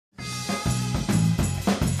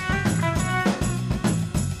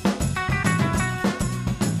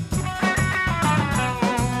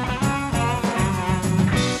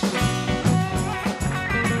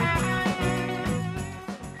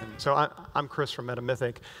So I'm Chris from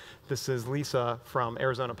MetaMythic. This is Lisa from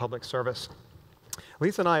Arizona Public Service.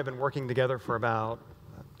 Lisa and I have been working together for about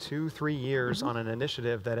 2-3 years on an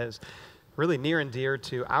initiative that is really near and dear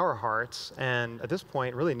to our hearts, and at this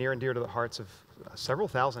point, really near and dear to the hearts of several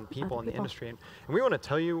thousand people in the industry. And we want to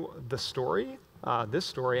tell you the story, this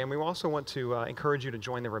story, and we also want to encourage you to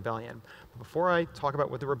join the rebellion. Before I talk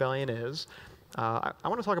about what the rebellion is, I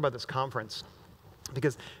want to talk about this conference,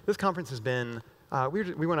 because this conference has been,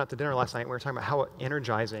 we went out to dinner last night and we were talking about how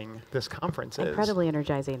energizing this conference is. Incredibly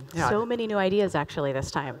energizing. Yeah. So many new ideas actually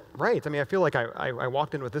this time. Right. I mean, I feel like I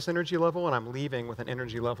walked in with this energy level and I'm leaving with an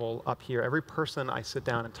energy level up here. Every person I sit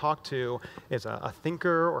down and talk to is a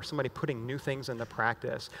thinker or somebody putting new things into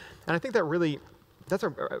practice. And I think that really, that's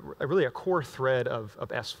really a core thread of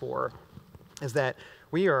S4, is that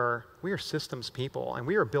we are systems people and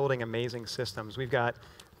we are building amazing systems. We've got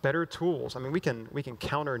better tools. I mean, we can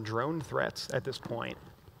counter drone threats at this point.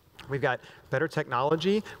 We've got better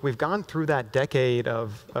technology. We've gone through that decade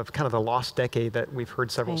of kind of the lost decade that we've heard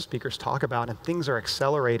several speakers talk about, and things are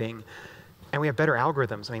accelerating. And we have better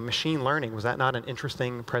algorithms. I mean, machine learning, was that not an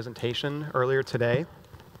interesting presentation earlier today?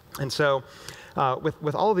 And so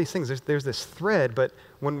with all of these things, there's this thread, but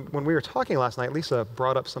when we were talking last night, Lisa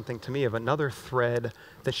brought up something to me of another thread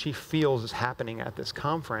that she feels is happening at this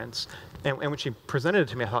conference. And when she presented it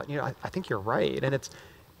to me, I thought, you know, I think you're right. And it's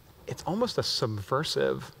almost a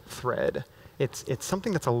subversive thread. It's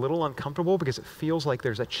something that's a little uncomfortable because it feels like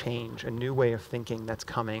there's a change, a new way of thinking that's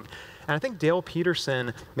coming. And I think Dale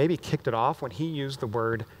Peterson maybe kicked it off when he used the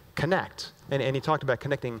word connect. And he talked about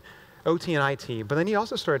connecting OT and IT, but then he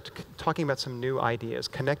also started talking about some new ideas,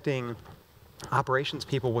 connecting operations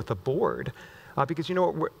people with the board. Because you know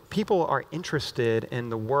what, people are interested in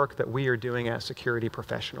the work that we are doing as security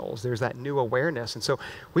professionals. There's that new awareness, and so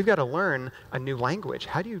we've got to learn a new language.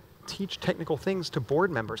 How do you teach technical things to board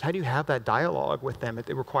members? How do you have that dialogue with them? It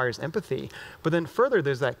requires empathy. But then further,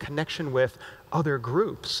 there's that connection with other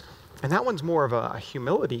groups. And that one's more of a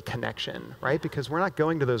humility connection, right? Because we're not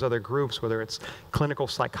going to those other groups, whether it's clinical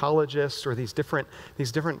psychologists or these different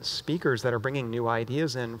speakers that are bringing new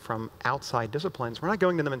ideas in from outside disciplines. We're not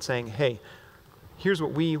going to them and saying, hey, here's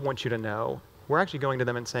what we want you to know. We're actually going to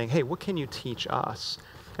them and saying, hey, what can you teach us?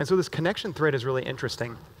 And so this connection thread is really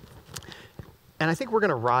interesting. And I think we're going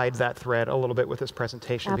to ride that thread a little bit with this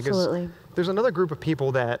presentation. Absolutely. Because there's another group of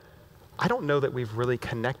people that I don't know that we've really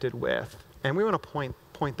connected with. And we want to point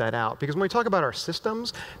that out. Because when we talk about our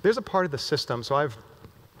systems, there's a part of the system. So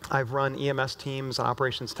I've run EMS teams and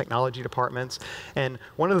operations technology departments. And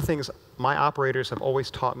one of the things my operators have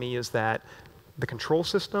always taught me is that the control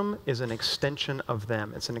system is an extension of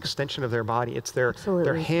them. It's an extension of their body. It's their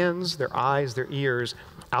hands, their eyes, their ears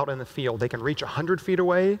out in the field. They can reach 100 feet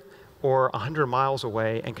away or 100 miles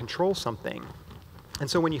away and control something. And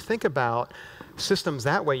so when you think about systems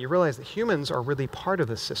that way, you realize that humans are really part of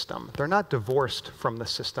the system. They're not divorced from the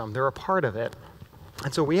system. They're a part of it.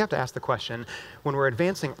 And so we have to ask the question, when we're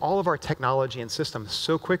advancing all of our technology and systems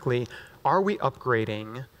so quickly, are we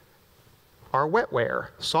upgrading our wetware,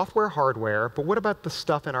 software, hardware, but what about the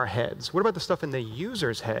stuff in our heads? What about the stuff in the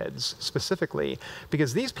users' heads specifically?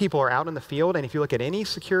 Because these people are out in the field, and if you look at any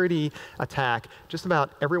security attack, just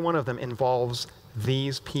about every one of them involves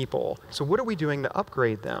these people. So what are we doing to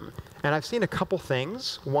upgrade them? And I've seen a couple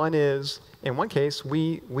things. One is, in one case,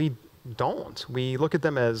 we don't. We look at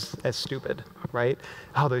them as stupid, right?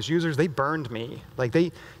 Oh, those users, they burned me. Like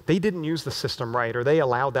they didn't use the system right, or they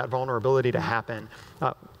allowed that vulnerability to happen.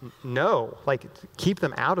 No, like keep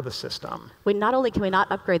them out of the system. Not only can we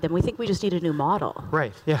not upgrade them, we think we just need a new model.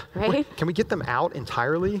 Right, yeah. Right? Wait, can we get them out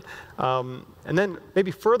entirely? And then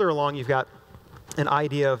maybe further along, you've got an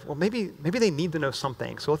idea of, well, maybe they need to know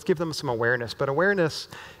something, so let's give them some awareness. But awareness,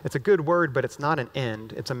 it's a good word, but it's not an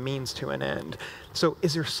end. It's a means to an end. So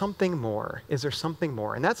is there something more? Is there something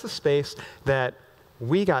more? And that's the space that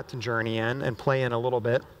we got to journey in and play in a little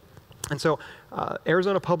bit. And so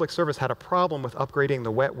Arizona Public Service had a problem with upgrading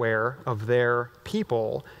the wetware of their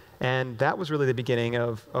people, and that was really the beginning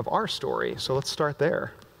of our story. So let's start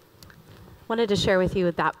there. Wanted to share with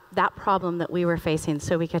you that problem that we were facing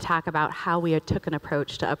so we could talk about how we took an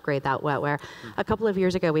approach to upgrade that wetware. A couple of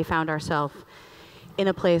years ago, we found ourselves in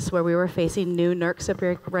a place where we were facing new NERC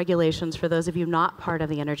CIP regulations. For those of you not part of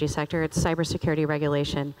the energy sector, it's cybersecurity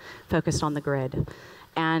regulation focused on the grid.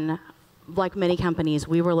 And like many companies,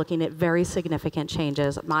 we were looking at very significant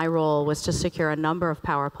changes. My role was to secure a number of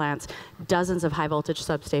power plants, dozens of high voltage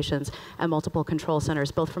substations, and multiple control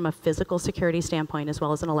centers, both from a physical security standpoint as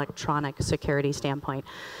well as an electronic security standpoint.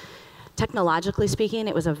 Technologically speaking,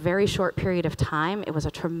 it was a very short period of time. It was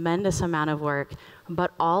a tremendous amount of work,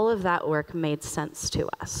 but all of that work made sense to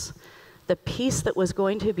us. The piece that was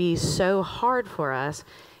going to be so hard for us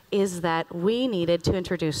is that we needed to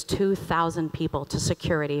introduce 2,000 people to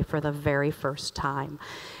security for the very first time.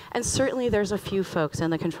 And certainly there's a few folks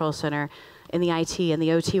in the control center, in the IT and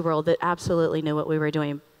the OT world that absolutely knew what we were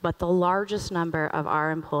doing, but the largest number of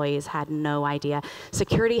our employees had no idea.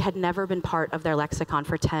 Security had never been part of their lexicon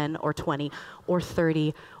for 10 or 20 or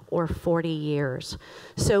 30 or 40 years.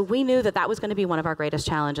 So we knew that that was going to be one of our greatest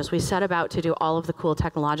challenges. We set about to do all of the cool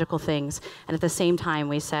technological things, and at the same time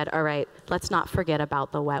we said, all right, let's not forget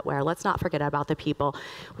about the wetware. Let's not forget about the people.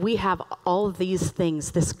 We have all of these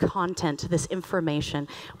things, this content, this information.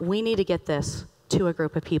 We need to get this to a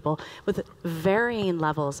group of people with varying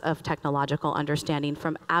levels of technological understanding,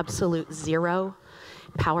 from absolute zero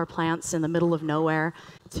power plants in the middle of nowhere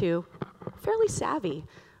to fairly savvy,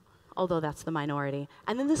 although that's the minority.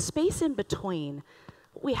 And then the space in between,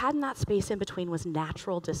 what we had in that space in between was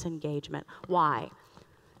natural disengagement. Why?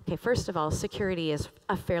 Okay, first of all, security is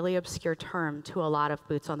a fairly obscure term to a lot of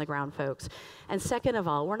boots on the ground folks. And second of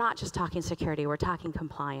all, we're not just talking security, we're talking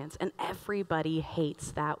compliance. And everybody hates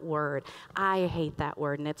that word. I hate that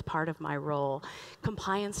word, and it's part of my role.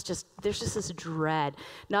 Compliance, there's just this dread.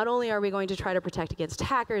 Not only are we going to try to protect against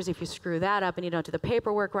hackers, if you screw that up and you don't do the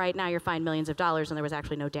paperwork right, now you're fined millions of dollars and there was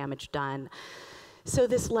actually no damage done. So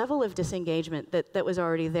this level of disengagement that was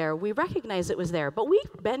already there, we recognized it was there, but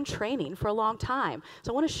we've been training for a long time.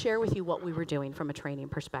 So I want to share with you what we were doing from a training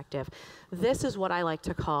perspective. This is what I like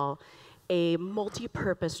to call a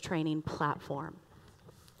multi-purpose training platform.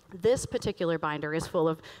 This particular binder is full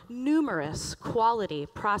of numerous quality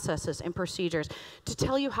processes and procedures to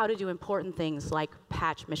tell you how to do important things like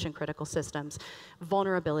patch mission-critical systems,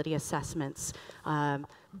 vulnerability assessments,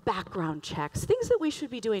 background checks, things that we should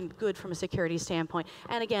be doing good from a security standpoint.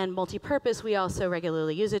 And again, multi-purpose, we also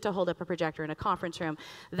regularly use it to hold up a projector in a conference room.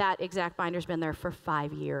 That exact binder's been there for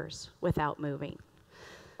 5 years without moving.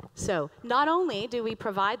 So not only do we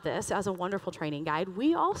provide this as a wonderful training guide,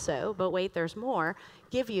 we also, but wait, there's more,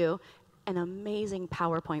 give you an amazing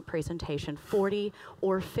PowerPoint presentation, 40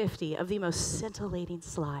 or 50 of the most scintillating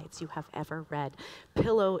slides you have ever read,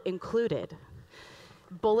 pillow included,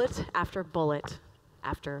 bullet after bullet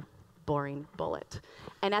after boring bullet.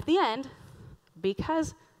 And at the end,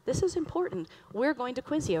 because this is important, we're going to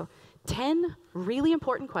quiz you 10 really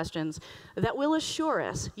important questions that will assure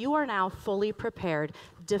us you are now fully prepared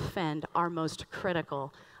to defend our most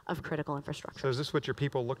critical of critical infrastructure. So is this what your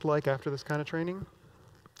people looked like after this kind of training?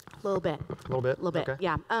 A little bit. A little bit? A little bit, okay.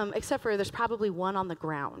 yeah. Except for there's probably one on the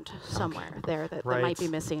ground somewhere there that might be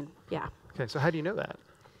missing. Yeah. Okay, so how do you know that?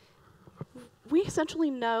 We essentially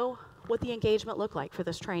know what the engagement looked like for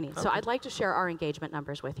this training. Okay. So I'd like to share our engagement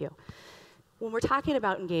numbers with you. When we're talking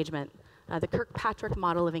about engagement, the Kirkpatrick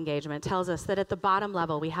model of engagement tells us that at the bottom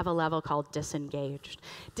level, we have a level called disengaged.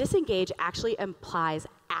 Disengage actually implies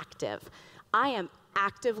active. I am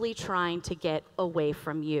actively trying to get away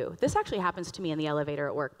from you. This actually happens to me in the elevator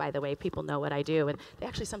at work, by the way. People know what I do, and they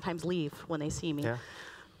actually sometimes leave when they see me. Yeah.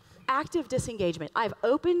 Active disengagement. I've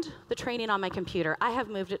opened the training on my computer. I have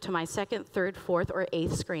moved it to my second, third, fourth, or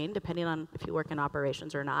eighth screen, depending on if you work in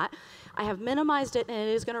operations or not. I have minimized it, and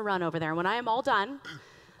it is going to run over there. And when I am all done,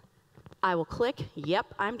 I will click, yep,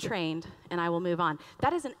 I'm trained, and I will move on.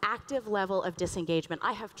 That is an active level of disengagement.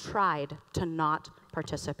 I have tried to not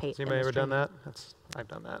participate. Has anybody ever done that? I've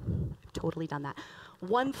done that. I've totally done that.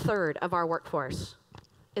 1/3 of our workforce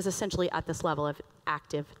is essentially at this level of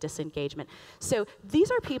active disengagement. So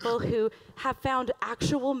these are people who have found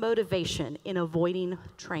actual motivation in avoiding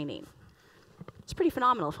training. It's pretty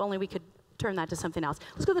phenomenal. If only we could turn that to something else.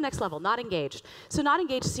 Let's go to the next level, not engaged. So not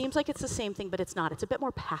engaged seems like it's the same thing, but it's not. It's a bit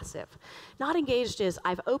more passive. Not engaged is,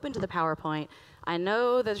 I've opened the PowerPoint. I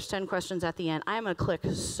know there's 10 questions at the end. I'm going to click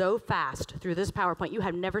so fast through this PowerPoint. You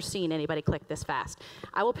have never seen anybody click this fast.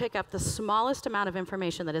 I will pick up the smallest amount of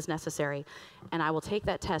information that is necessary, and I will take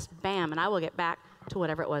that test, bam, and I will get back to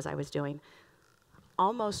whatever it was I was doing.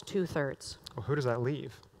 Almost 2/3. Well, who does that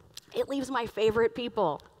leave? It leaves my favorite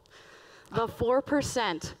people, the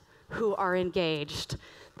 4% who are engaged,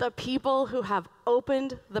 the people who have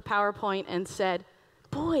opened the PowerPoint and said,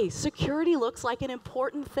 boy, security looks like an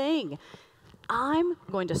important thing. I'm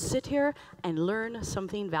going to sit here and learn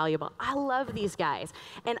something valuable. I love these guys.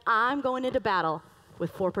 And I'm going into battle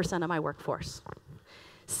with 4% of my workforce.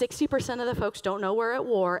 60% of the folks don't know we're at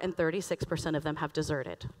war, and 36% of them have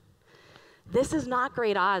deserted. This is not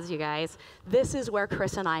great odds, you guys. This is where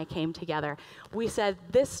Chris and I came together. We said,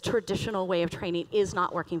 this traditional way of training is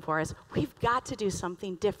not working for us. We've got to do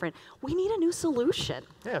something different. We need a new solution.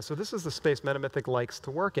 Yeah, so this is the space MetaMythic likes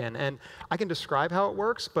to work in. And I can describe how it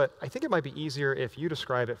works, but I think it might be easier if you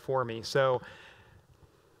describe it for me. So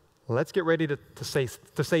let's get ready to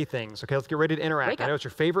say things. Okay, let's get ready to interact. I know it's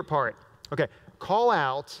your favorite part. Okay, call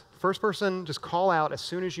out. First person, just call out as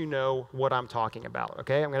soon as you know what I'm talking about,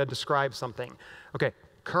 okay? I'm going to describe something. Okay,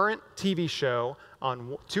 current TV show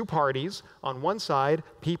on two parties. On one side,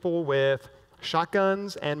 people with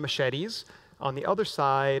shotguns and machetes. On the other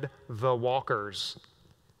side, the walkers.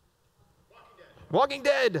 Walking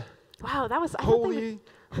Dead. Wow, that was Holy,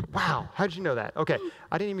 wow, how did you know that? Okay,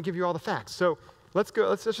 I didn't even give you all the facts. So let's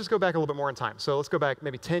just go back a little bit more in time. So let's go back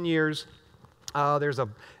maybe 10 years.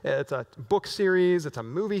 It's a book series, it's a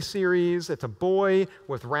movie series, it's a boy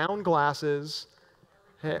with round glasses.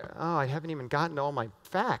 Hey, oh, I haven't even gotten to all my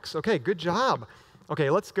facts. Okay, good job. Okay,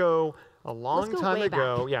 let's go a long time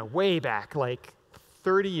ago. Yeah, way back, like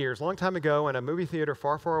 30 years, long time ago in a movie theater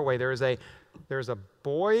far, far away. There's a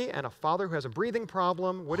boy and a father who has a breathing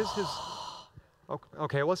problem. What is his?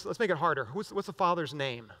 Okay, let's make it harder. What's the father's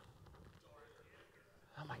name?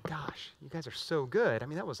 Oh my gosh, you guys are so good. I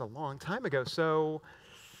mean, that was a long time ago. So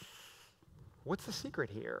what's the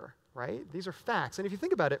secret here, right? These are facts. And if you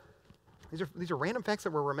think about it, these are random facts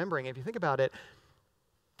that we're remembering. If you think about it,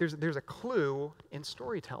 there's a clue in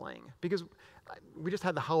storytelling. Because we just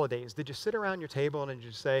had the holidays. Did you sit around your table and did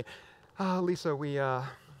you say, oh, Lisa,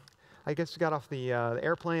 I guess we got off the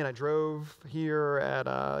airplane. I drove here at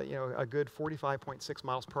a good 45.6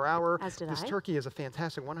 miles per hour. As did this I. turkey is a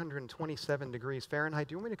fantastic 127 degrees Fahrenheit.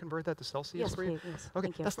 Do you want me to convert that to Celsius Yes, for you? please. Okay,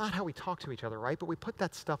 Thank you. that's not how we talk to each other, right? But we put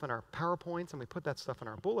that stuff in our PowerPoints and we put that stuff in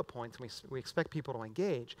our bullet points and we expect people to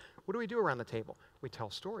engage. What do we do around the table? We tell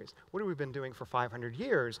stories. What have we been doing for 500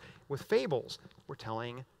 years with fables? We're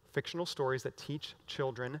telling fictional stories that teach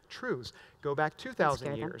children truths. Go back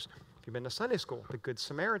 2,000 years. If you've been to Sunday school, the Good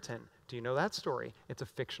Samaritan, do you know that story? It's a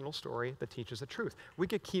fictional story that teaches the truth. We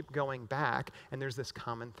could keep going back, and there's this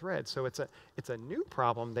common thread. So it's a new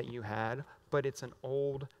problem that you had, but it's an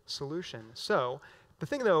old solution. So the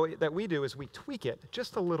thing, though, that we do is we tweak it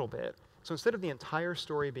just a little bit. So instead of the entire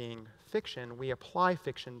story being fiction, we apply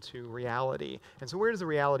fiction to reality. And so where does the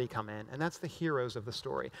reality come in? And that's the heroes of the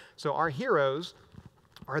story. So our heroes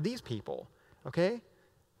are these people, okay?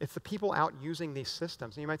 It's the people out using these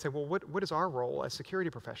systems. And you might say, well, what is our role as security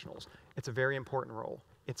professionals? It's a very important role.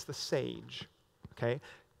 It's the sage, okay?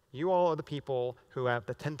 You all are the people who have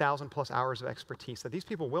the 10,000 plus hours of expertise that these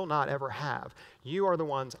people will not ever have. You are the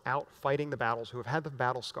ones out fighting the battles who have had the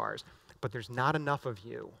battle scars, but there's not enough of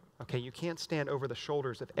you, okay? You can't stand over the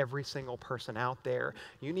shoulders of every single person out there.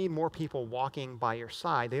 You need more people walking by your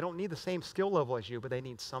side. They don't need the same skill level as you, but they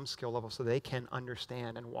need some skill level so they can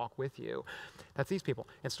understand and walk with you. That's these people.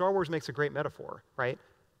 And Star Wars makes a great metaphor, right?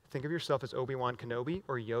 Think of yourself as Obi-Wan Kenobi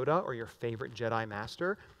or Yoda or your favorite Jedi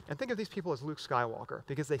Master. And think of these people as Luke Skywalker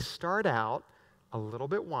because they start out a little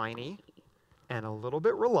bit whiny and a little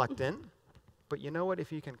bit reluctant. But you know what?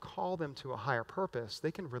 If you can call them to a higher purpose,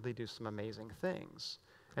 they can really do some amazing things.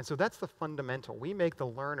 And so that's the fundamental. We make the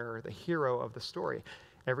learner the hero of the story.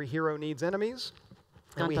 Every hero needs enemies,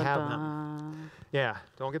 and we have them. Yeah,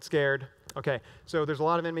 don't get scared. Okay, so there's a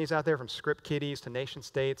lot of enemies out there from script kiddies to nation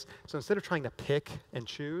states. So instead of trying to pick and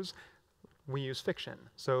choose, we use fiction.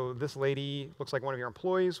 So this lady looks like one of your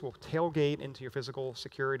employees will tailgate into your physical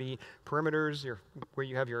security perimeters, where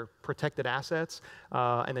you have your protected assets,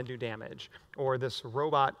 and then do damage. Or this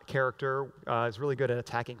robot character is really good at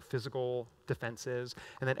attacking physical defenses.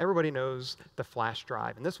 And then everybody knows the flash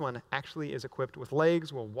drive. And this one actually is equipped with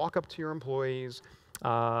legs, will walk up to your employees,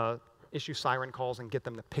 issue siren calls, and get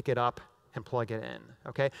them to pick it up and plug it in,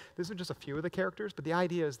 okay? These are just a few of the characters, but the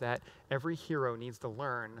idea is that every hero needs to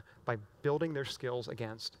learn by building their skills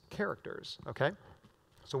against characters, okay?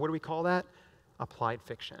 So what do we call that? Applied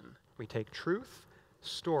fiction. We take truth,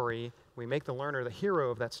 story, we make the learner the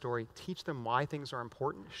hero of that story, teach them why things are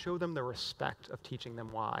important, show them the respect of teaching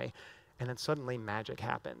them why, and then suddenly magic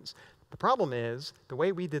happens. The problem is, the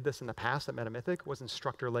way we did this in the past at MetaMythic was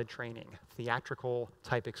instructor-led training, theatrical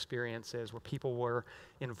type experiences where people were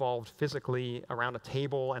involved physically around a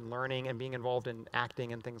table and learning and being involved in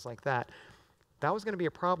acting and things like that. That was going to be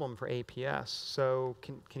a problem for APS. So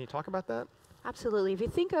can you talk about that? Absolutely. If you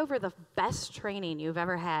think over the best training you've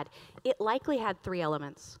ever had, it likely had 3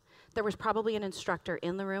 elements. There was probably an instructor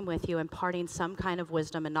in the room with you imparting some kind of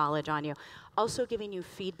wisdom and knowledge on you, also giving you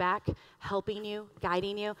feedback, helping you,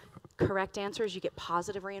 guiding you, correct answers, you get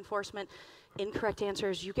positive reinforcement. Incorrect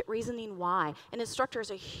answers, you get reasoning why. An instructor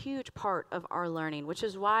is a huge part of our learning, which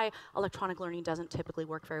is why electronic learning doesn't typically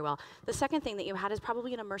work very well. The second thing that you had is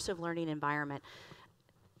probably an immersive learning environment.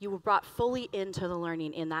 You were brought fully into the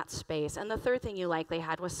learning in that space. And the third thing you likely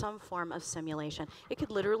had was some form of simulation. It could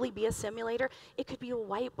literally be a simulator. It could be a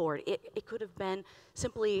whiteboard. It could have been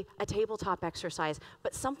simply a tabletop exercise,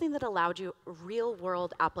 but something that allowed you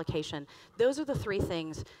real-world application. Those are the three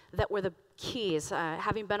things that were the keys,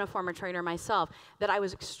 having been a former trainer myself, that I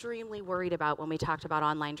was extremely worried about when we talked about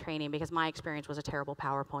online training, because my experience was a terrible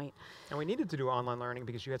PowerPoint. And we needed to do online learning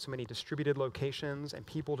because you had so many distributed locations and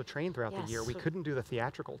people to train throughout the year. We couldn't do the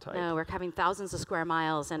theatrical type. No, we're having thousands of square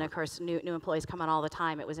miles, and of course, new employees come on all the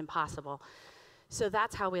time. It was impossible. So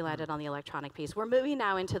that's how we landed on the electronic piece. We're moving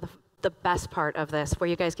now into the best part of this, where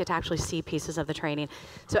you guys get to actually see pieces of the training.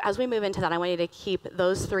 So as we move into that, I want you to keep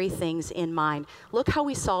those three things in mind. Look how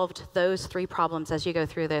we solved those three problems as you go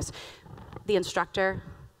through this: the instructor,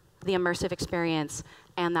 the immersive experience,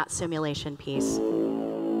 and that simulation piece.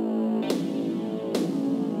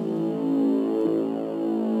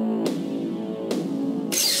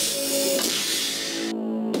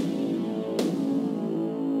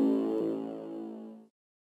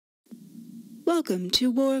 Welcome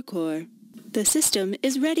to WarCore. The system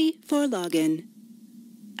is ready for login.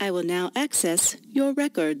 I will now access your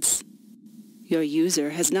records. Your user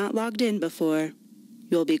has not logged in before.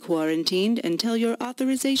 You'll be quarantined until your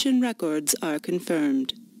authorization records are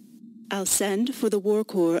confirmed. I'll send for the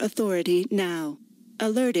WarCore authority now.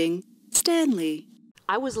 Alerting Stanley.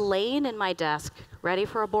 I was laying in my desk, ready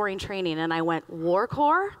for a boring training, and I went,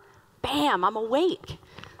 WarCore? Bam, I'm awake.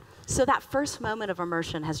 So that first moment of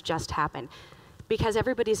immersion has just happened, because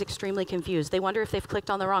everybody's extremely confused. They wonder if they've clicked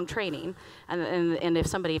on the wrong training, and if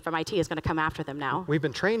somebody from IT is going to come after them now. We've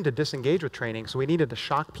been trained to disengage with training, so we needed to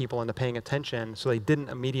shock people into paying attention so they didn't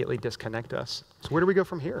immediately disconnect us. So where do we go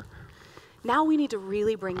from here? Now we need to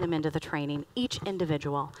really bring them into the training, each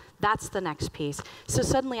individual. That's the next piece. So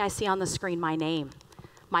suddenly I see on the screen my name,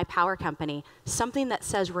 my power company, something that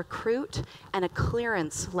says recruit, and a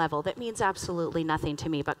clearance level. That means absolutely nothing to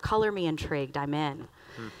me, but color me intrigued, I'm in.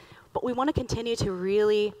 But we want to continue to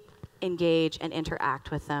really engage and interact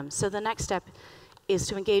with them. So the next step is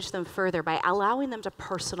to engage them further by allowing them to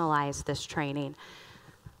personalize this training.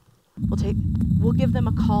 We'll give them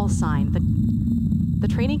a call sign. The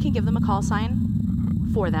training can give them a call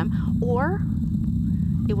sign for them, or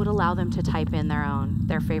it would allow them to type in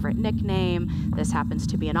their favorite nickname. This happens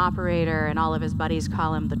to be an operator, and all of his buddies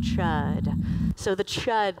call him the Chud. So the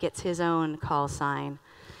Chud gets his own call sign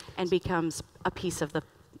and becomes a piece of the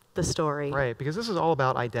story. Right, because this is all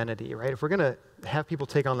about identity, right? If we're going to have people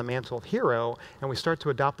take on the mantle of hero, and we start to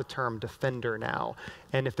adopt the term defender now,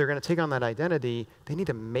 and if they're going to take on that identity, they need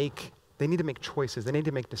to make choices, they need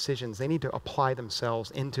to make decisions, they need to apply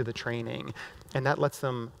themselves into the training, and that lets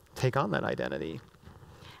them take on that identity.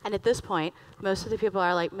 And at this point, most of the people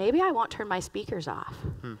are like, maybe I won't turn my speakers off.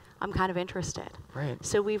 I'm kind of interested. Right.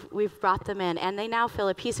 So we've brought them in, and they now feel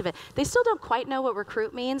a piece of it. They still don't quite know what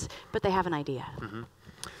recruit means, but they have an idea.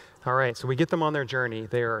 All right, so we get them on their journey.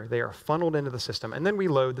 They are funneled into the system, and then we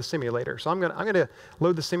load the simulator. So I'm gonna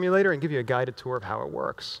load the simulator and give you a guided tour of how it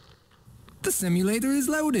works. The simulator is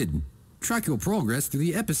loaded. Track your progress through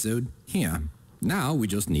the episode here. Now we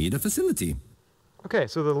just need a facility. Okay,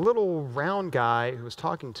 so the little round guy who was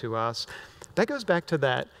talking to us, that goes back to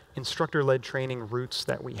that instructor-led training roots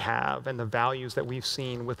that we have and the values that we've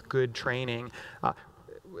seen with good training.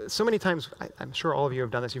 So many times, I'm sure all of you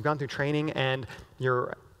have done this, you've gone through training and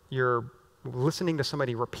you're listening to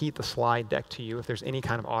somebody repeat the slide deck to you if there's any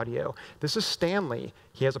kind of audio. This is Stanley.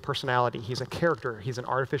 He has a personality. He's a character. He's an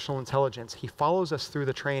artificial intelligence. He follows us through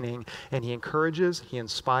the training, and he encourages, he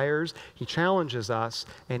inspires, he challenges us,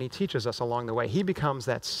 and he teaches us along the way. He becomes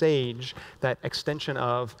that sage, that extension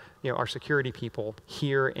of our security people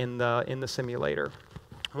here in the simulator.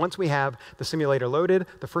 Once we have the simulator loaded,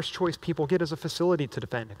 the first choice people get is a facility to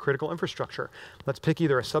defend, a critical infrastructure. Let's pick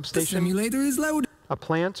either a substation, the simulator is loaded, a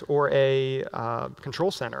plant, or a control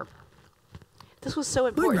center. This was so My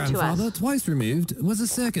important to us. grandfather, twice removed, was a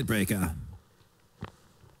circuit breaker.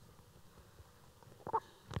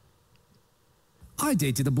 I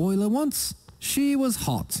dated a boiler once. She was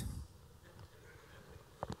hot.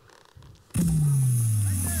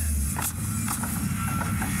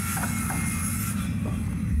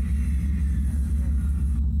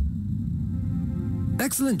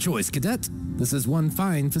 Excellent choice, Cadet. This is one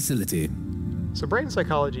fine facility. So brain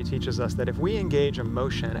psychology teaches us that if we engage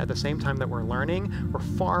emotion at the same time that we're learning, we're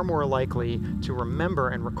far more likely to remember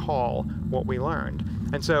and recall what we learned.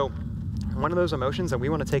 And so One of those emotions that we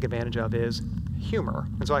want to take advantage of is humor.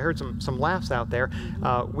 And so I heard some laughs out there.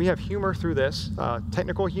 We have humor through this,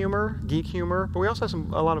 technical humor, geek humor, but we also have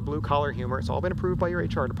a lot of blue-collar humor. It's all been approved by your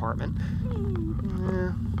HR department.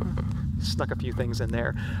 Snuck a few things in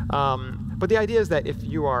there. But the idea is that if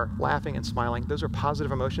you are laughing and smiling, those are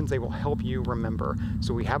positive emotions. They will help you remember.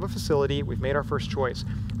 So we have a facility. We've made our first choice.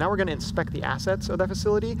 Now we're going to inspect the assets of that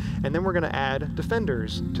facility, and then we're going to add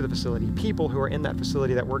defenders to the facility, people who are in that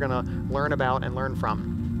facility that we're going to learn about and learn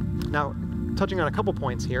from. Now, touching on a couple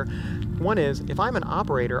points here. One is, if I'm an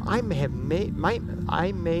operator, I may have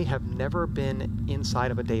never been inside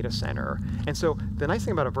of a data center. And so the nice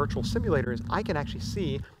thing about a virtual simulator is I can actually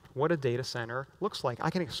see what a data center looks like. I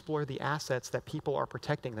can explore the assets that people are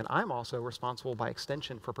protecting that I'm also responsible by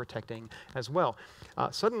extension for protecting as well.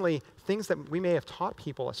 Suddenly, things that we may have taught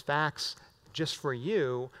people as facts just for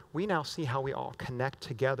you, we now see how we all connect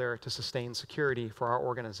together to sustain security for our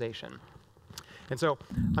organization. And so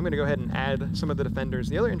I'm going to go ahead and add some of the defenders.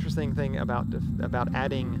 The other interesting thing about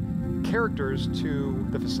adding characters to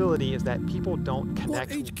the facility is that people don't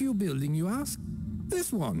connect. What HQ building, you ask?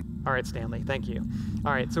 This one. All right, Stanley, thank you.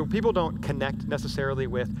 All right, so people don't connect necessarily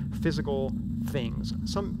with physical things.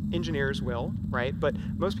 Some engineers will, right? But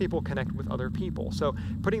most people connect with other people. So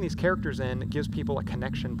putting these characters in gives people a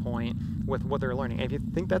connection point with what they're learning. And if you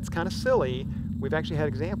think that's kind of silly, we've actually had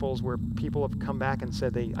examples where people have come back and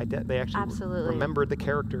said they actually remembered the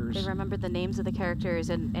characters. They remembered the names of the characters,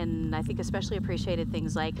 and I think especially appreciated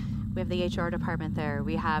things like we have the HR department there,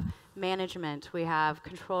 we have management, we have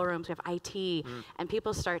control rooms, we have IT, and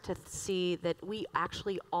people start to see that we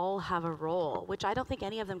actually all have a role, which I don't think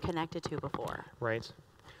any of them connected to before. Right.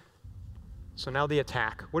 So now the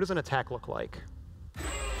attack. What does an attack look like?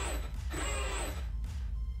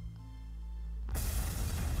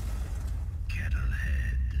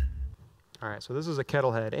 All right, so this is a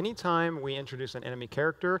kettlehead. Anytime we introduce an enemy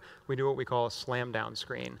character, we do what we call a slam down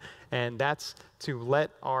screen. And that's to let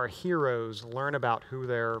our heroes learn about who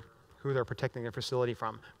they're protecting their facility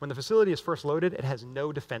from. When the facility is first loaded, it has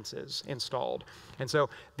no defenses installed. And so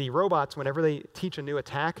the robots, whenever they teach a new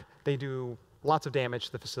attack, they do lots of damage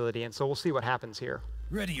to the facility. And so we'll see what happens here.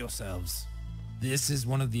 Ready yourselves. This is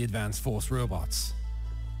one of the advanced force robots.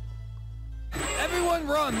 Everyone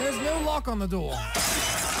run! There's no lock on the door.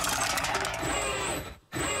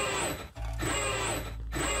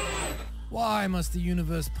 Why must the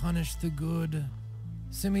universe punish the good?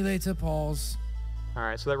 Simulator pause. All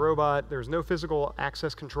right, so that robot, there's no physical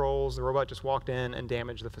access controls. The robot just walked in and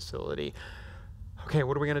damaged the facility. Okay,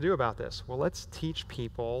 what are we going to do about this? Well, let's teach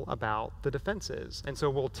people about the defenses. And so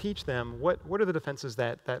we'll teach them what are the defenses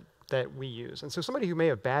that we use. And so somebody who may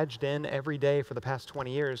have badged in every day for the past 20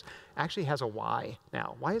 years actually has a why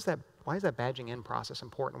now. Why is that badging in process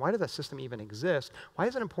important? Why does that system even exist? Why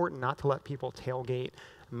is it important not to let people tailgate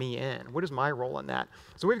me in? What is my role in that?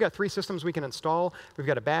 So we've got 3 systems we can install. We've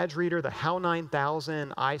got a badge reader, the HAL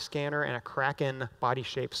 9000 eye scanner, and a Kraken body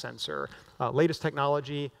shape sensor. Latest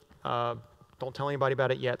technology. Don't tell anybody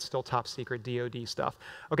about it yet. Still top secret DoD stuff.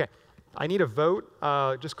 Okay, I need a vote.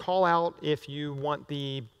 Just call out if you want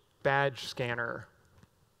the badge scanner.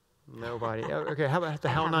 Nobody. Okay, how about the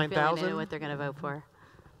HAL 9000? I know what they're going to vote for.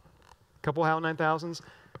 Couple HAL 9000s.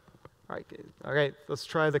 All right. Okay, let's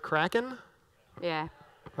try the Kraken. Yeah.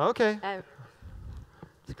 Okay.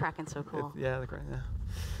 The Kraken's so cool. Yeah, the Kraken. Yeah.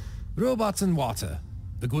 Robots and water.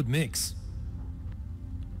 The good mix.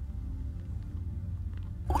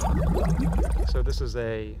 So this is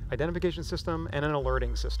a identification system and an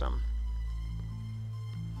alerting system.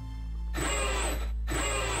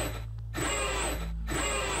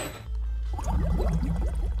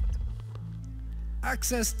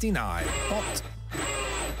 Access denied. Bot.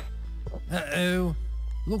 Uh-oh.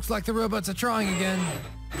 Looks like the robots are trying again.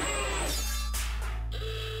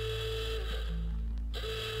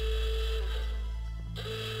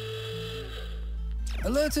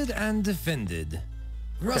 Alerted and defended.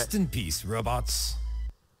 Rust in peace, robots.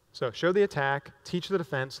 So show the attack, teach the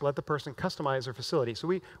defense, let the person customize their facility. So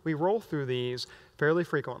we roll through these fairly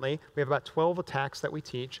frequently. We have about 12 attacks that we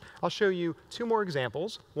teach. I'll show you 2 more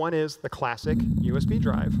examples. One is the classic USB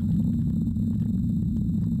drive.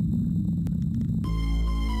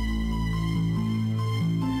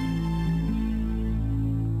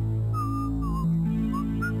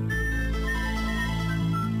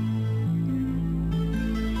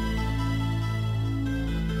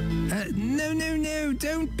 No,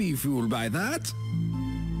 don't be fooled by that.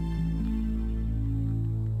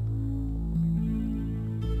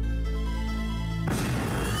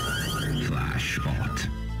 Flash spot.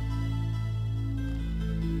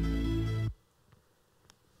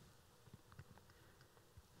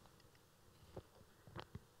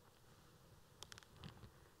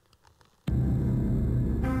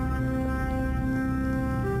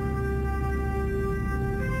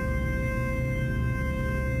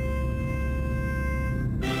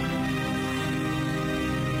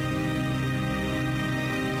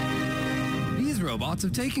 robots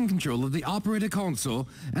have taken control of the operator console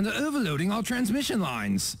and are overloading our transmission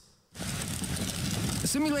lines.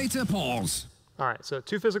 Simulator pause. All right, so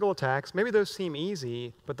 2 physical attacks. Maybe those seem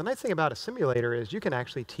easy, but the nice thing about a simulator is you can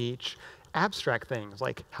actually teach abstract things,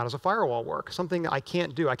 like how does a firewall work? Something I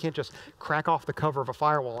can't do. I can't just crack off the cover of a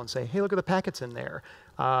firewall and say, hey, look at the packets in there.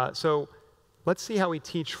 So let's see how we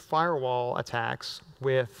teach firewall attacks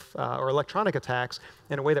with, or electronic attacks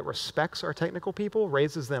in a way that respects our technical people,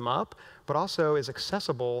 raises them up, but also is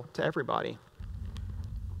accessible to everybody.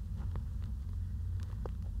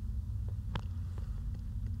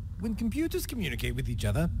 When computers communicate with each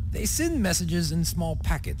other, they send messages in small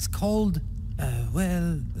packets called,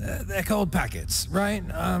 they're called packets, right?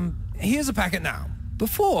 Here's a packet now.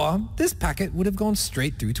 Before, this packet would have gone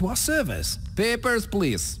straight through to our servers. Papers,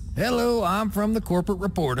 please. Hello, I'm from the corporate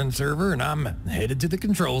reporting server, and I'm headed to the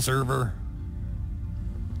control server.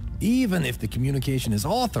 Even if the communication is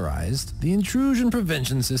authorized, the intrusion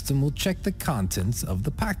prevention system will check the contents of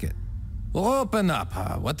the packet. Open up.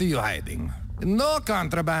 What are you hiding? No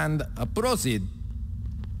contraband. Proceed.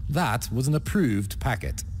 That was an approved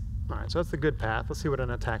packet. All right, so that's the good path. Let's see what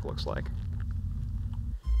an attack looks like.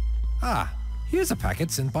 Here's a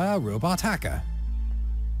packet sent by our robot hacker.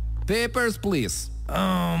 Papers, please.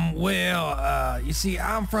 You see,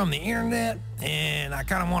 I'm from the internet, and I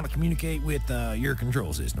kind of want to communicate with your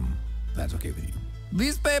control system. That's okay with you.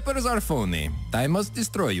 These papers are phony. I must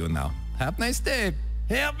destroy you now. Have a nice day.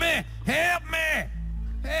 Help me! Help me!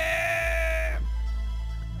 Help!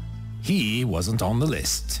 He wasn't on the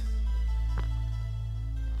list.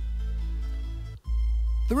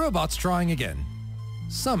 The robot's trying again.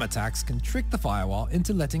 Some attacks can trick the firewall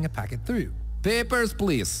into letting a packet through. Papers,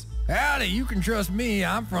 please. Howdy, you can trust me.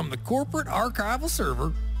 I'm from the corporate archival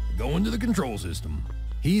server. Going to the control system.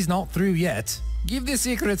 He's not through yet. Give the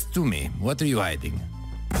secrets to me. What are you hiding?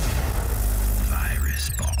 Virus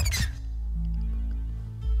bot.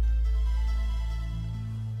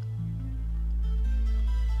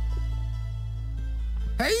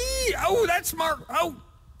 Hey! Oh, that's smart. Oh!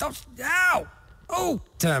 Ow! Oh!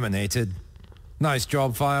 Terminated. Nice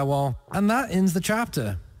job, firewall. And that ends the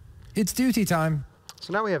chapter. It's duty time.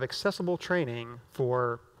 So now we have accessible training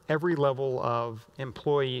for every level of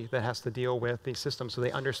employee that has to deal with these systems so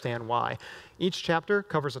they understand why. Each chapter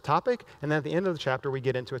covers a topic, and then at the end of the chapter, we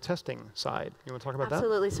get into a testing side. You want to talk about that?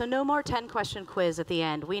 Absolutely. So no more 10-question quiz at the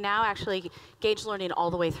end. We now actually gauge learning all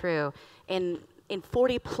the way through in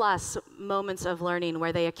 40-plus moments of learning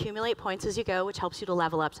where they accumulate points as you go, which helps you to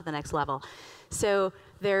level up to the next level. So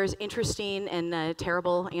there's interesting and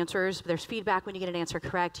terrible answers. There's feedback when you get an answer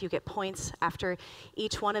correct. You get points after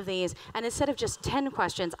each one of these. And instead of just 10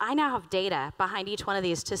 questions, I now have data behind each one of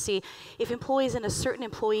these to see if employees in a certain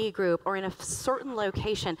employee group or in a certain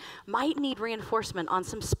location might need reinforcement on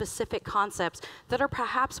some specific concepts that are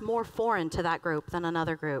perhaps more foreign to that group than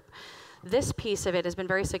another group. This piece of it has been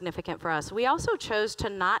very significant for us. We also chose to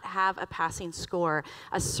not have a passing score,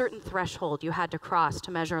 a certain threshold you had to cross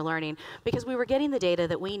to measure learning, because we were getting the data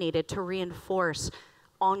that we needed to reinforce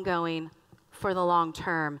ongoing, for the long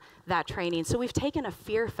term, that training. So we've taken a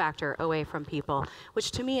fear factor away from people,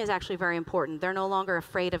 which to me is actually very important. They're no longer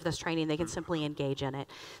afraid of this training. They can simply engage in it.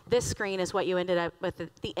 This screen is what you ended up with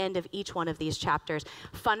at the end of each one of these chapters.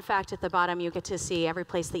 Fun fact at the bottom, you get to see every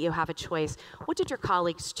place that you have a choice. What did your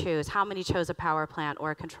colleagues choose? How many chose a power plant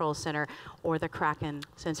or a control center or the Kraken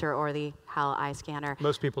sensor or the HAL eye scanner?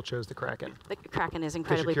 Most people chose the Kraken. The Kraken is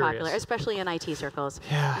incredibly popular, especially in IT circles.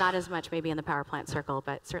 Yeah. Not as much maybe in the power plant circle,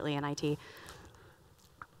 but certainly in IT.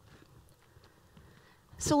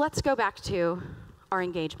 So let's go back to our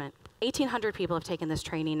engagement. 1,800 people have taken this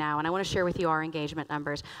training now, and I want to share with you our engagement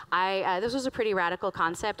numbers. This was a pretty radical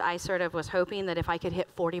concept. I sort of was hoping that if I could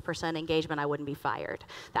hit 40% engagement, I wouldn't be fired.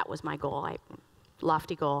 That was my goal,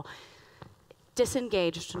 lofty goal.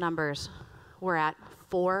 Disengaged numbers were at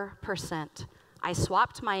 4%. I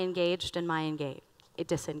swapped my engaged and my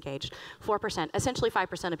disengaged. 4%. Essentially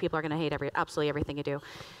 5% of people are going to hate absolutely everything you do.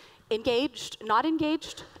 Engaged, not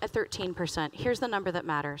engaged, at 13%. Here's the number that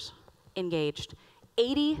matters. Engaged.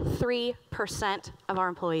 83% of our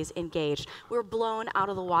employees engaged. We were blown out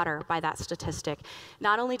of the water by that statistic.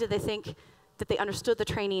 Not only did they think that they understood the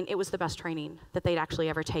training, it was the best training that they'd actually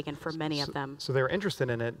ever taken for many of them. So they were interested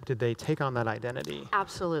in it. Did they take on that identity?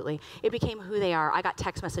 Absolutely. It became who they are. I got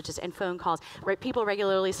text messages and phone calls. People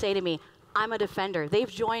regularly say to me, I'm a defender. They've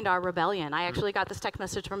joined our rebellion. I actually got this text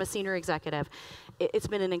message from a senior executive. It's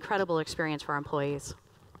been an incredible experience for our employees.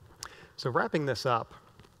 So wrapping this up,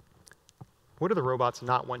 what do the robots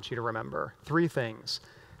not want you to remember? 3 things.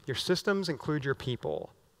 Your systems include your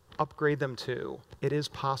people. upgrade them to. It is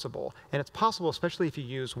possible. And it's possible especially if you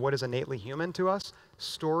use what is innately human to us,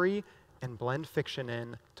 story, and blend fiction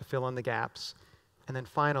in to fill in the gaps. And then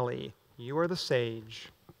finally, you are the sage.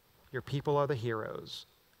 Your people are the heroes.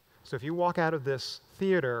 So if you walk out of this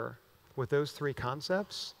theater with those three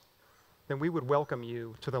concepts, then we would welcome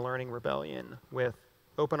you to the Learning Rebellion with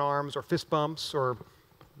open arms or fist bumps or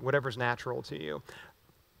whatever's natural to you.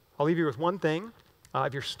 I'll leave you with one thing.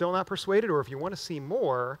 If you're still not persuaded or if you want to see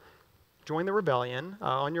more, join the rebellion.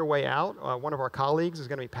 On your way out, one of our colleagues is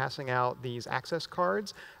going to be passing out these access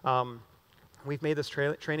cards. We've made this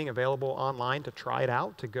training available online to try it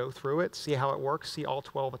out, to go through it, see how it works, see all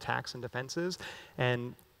 12 attacks and defenses,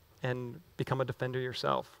 and become a defender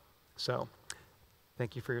yourself. So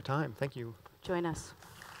thank you for your time. Thank you. Join us.